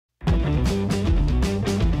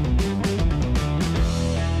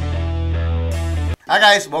Hi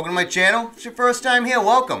guys, welcome to my channel. If it's your first time here,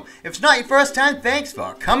 welcome. If it's not your first time, thanks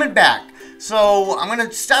for coming back. So, I'm going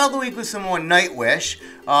to start out the week with some more Nightwish.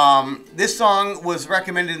 This song was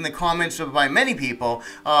recommended in the comments by many people.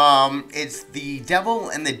 It's The Devil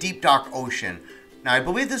and the Deep Dark Ocean. Now, I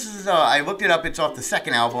believe this is, I looked it up, it's off the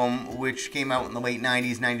second album, which came out in the late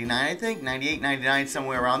 90s, 99 I think, 98, 99,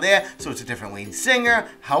 somewhere around there, so it's a different lead singer.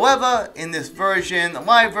 However, in this version, the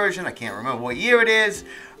live version, I can't remember what year it is,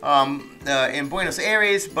 in Buenos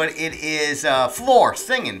Aires, but it is Floor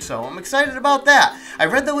singing, so I'm excited about that. I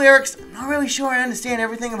read the lyrics, I'm not really sure I understand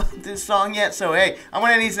everything about this song yet, so hey, I'm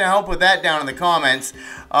going to need some help with that down in the comments.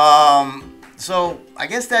 So, I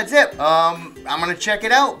guess that's it. I'm going to check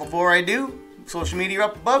it out. Before I do, social media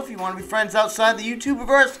up above. If you want to be friends outside the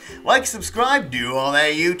YouTubeverse, like, subscribe, do all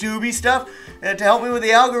that YouTubey stuff to help me with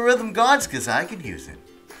the algorithm gods, because I could use it.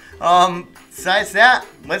 Besides that,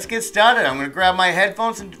 let's get started. I'm going to grab my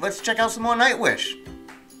headphones and let's check out some more Nightwish.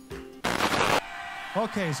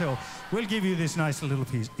 Okay, so we'll give you this nice little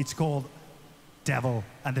piece. It's called Devil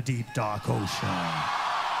and the Deep Dark Ocean.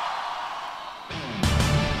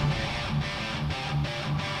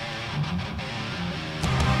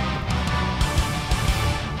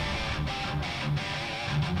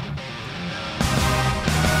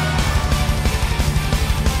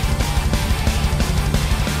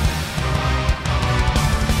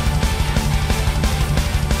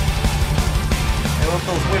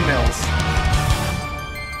 Those windmills.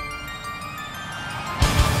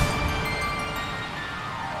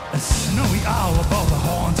 A snowy owl above the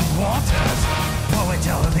haunted waters, poet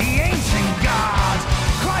of the ancient gods,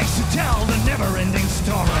 Christ to tell the never-ending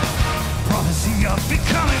story, prophecy of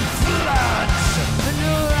becoming floods. The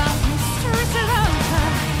neuron mysteries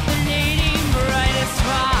the lady brightest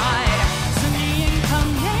ride, so the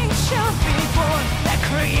incarnation before the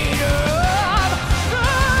creator.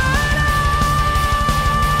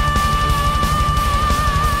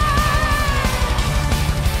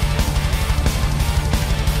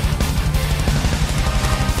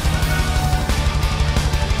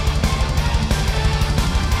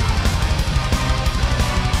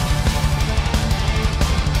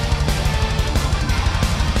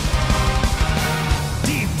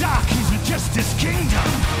 This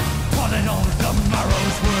kingdom, pulling on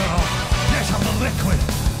tomorrow's world. There's of the liquid,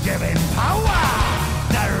 giving power.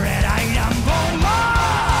 The red item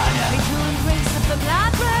blood. The human race of the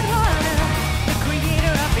blood red water, the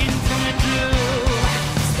creator of infinite blue.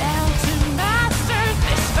 Style to master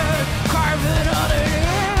this earth, carving on it.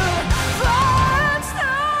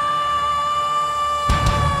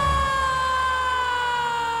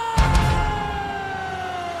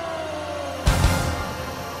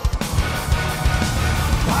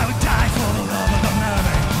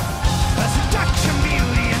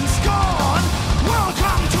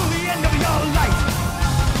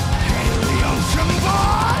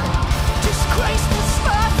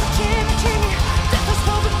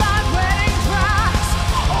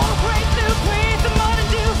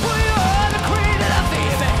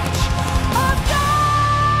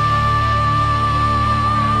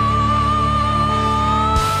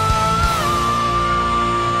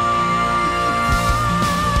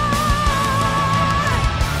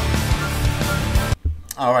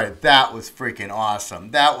 Alright, that was freaking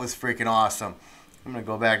awesome. That was freaking awesome. I'm going to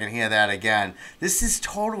go back and hear that again. This is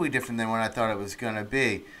totally different than what I thought it was going to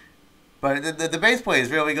be. But the bass player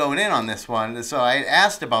is really going in on this one. So I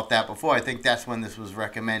asked about that before. I think that's when this was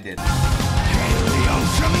recommended. Amazing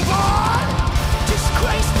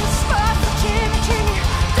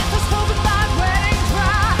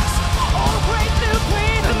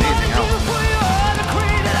how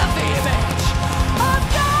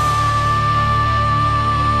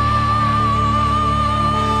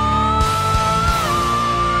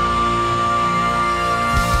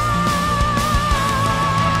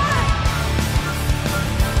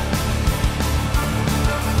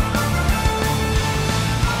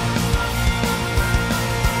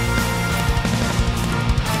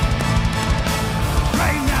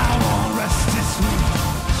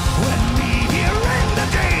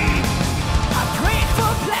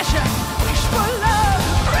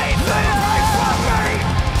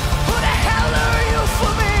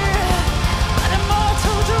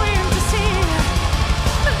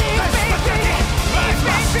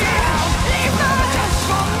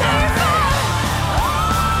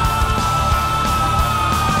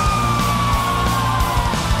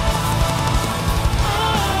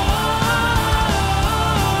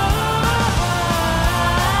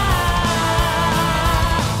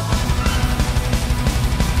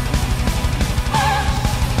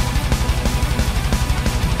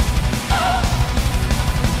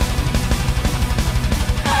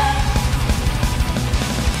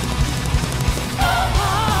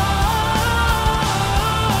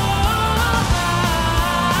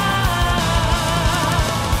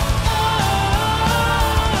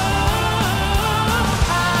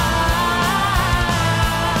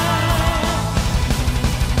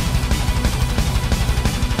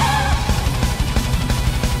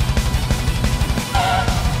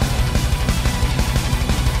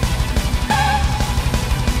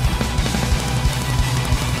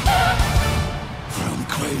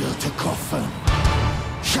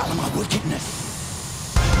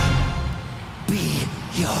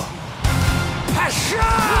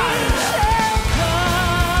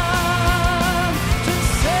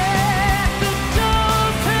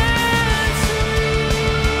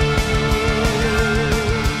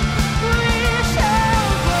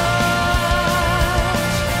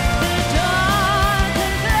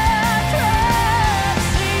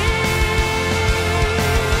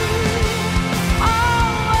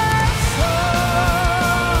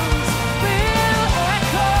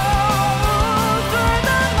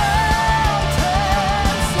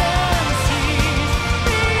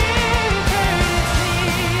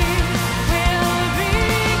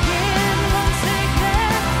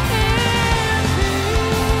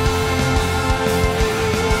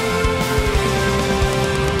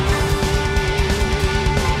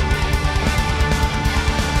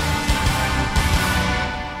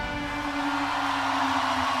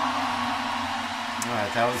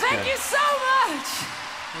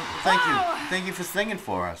Thank you for singing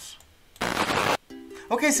for us.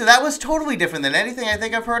 Okay, so that was totally different than anything I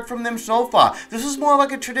think I've heard from them so far. This was more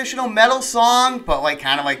like a traditional metal song, but like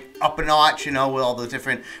kind of like up a notch, you know, with all the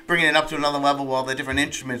different, bringing it up to another level with all the different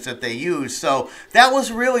instruments that they use. So that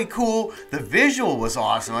was really cool. The visual was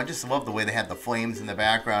awesome. I just love the way they had the flames in the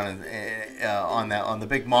background and on the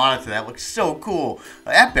big monitor. That looks so cool,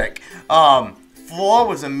 epic. Floor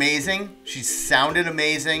was amazing. She sounded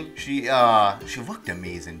amazing. She looked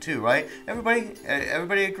amazing too, right?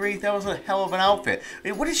 Everybody agreed that was a hell of an outfit. I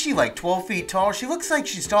mean, what is she, like 12 feet tall? She looks like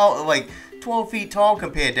she's tall, like 12 feet tall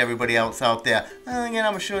compared to everybody else out there. Again,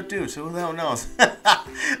 I'm a short dude, so who the hell knows?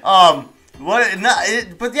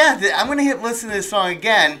 But yeah, I'm gonna listen to this song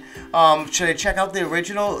again. Should I check out the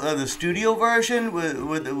original, the studio version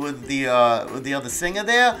with the other singer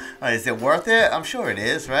there? Is it worth it? I'm sure it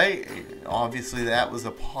is, right? Obviously, that was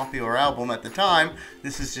a popular album at the time.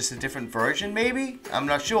 This is just a different version, maybe. I'm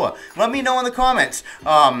not sure. Let me know in the comments.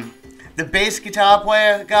 The bass guitar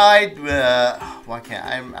player guy.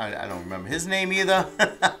 I don't remember his name either.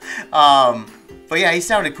 But yeah, he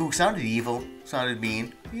sounded cool. Sounded evil. Sounded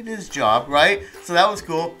mean. He did his job, right? So that was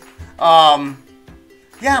cool.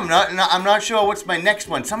 Yeah, I'm not sure what's my next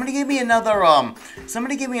one. Somebody gave me another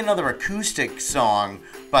acoustic song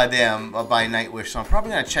by them, by Nightwish. So I'm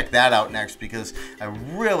probably gonna check that out next because I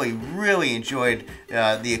really enjoyed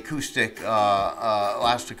the acoustic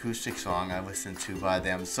last acoustic song I listened to by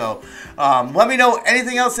them. So let me know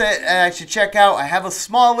anything else that I should check out. I have a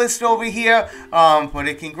small list over here, but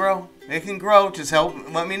it can grow. It can grow. Just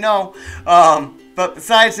let me know. But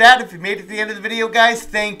besides that, if you made it to the end of the video, guys,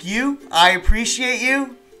 thank you. I appreciate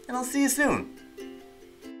you, and I'll see you soon.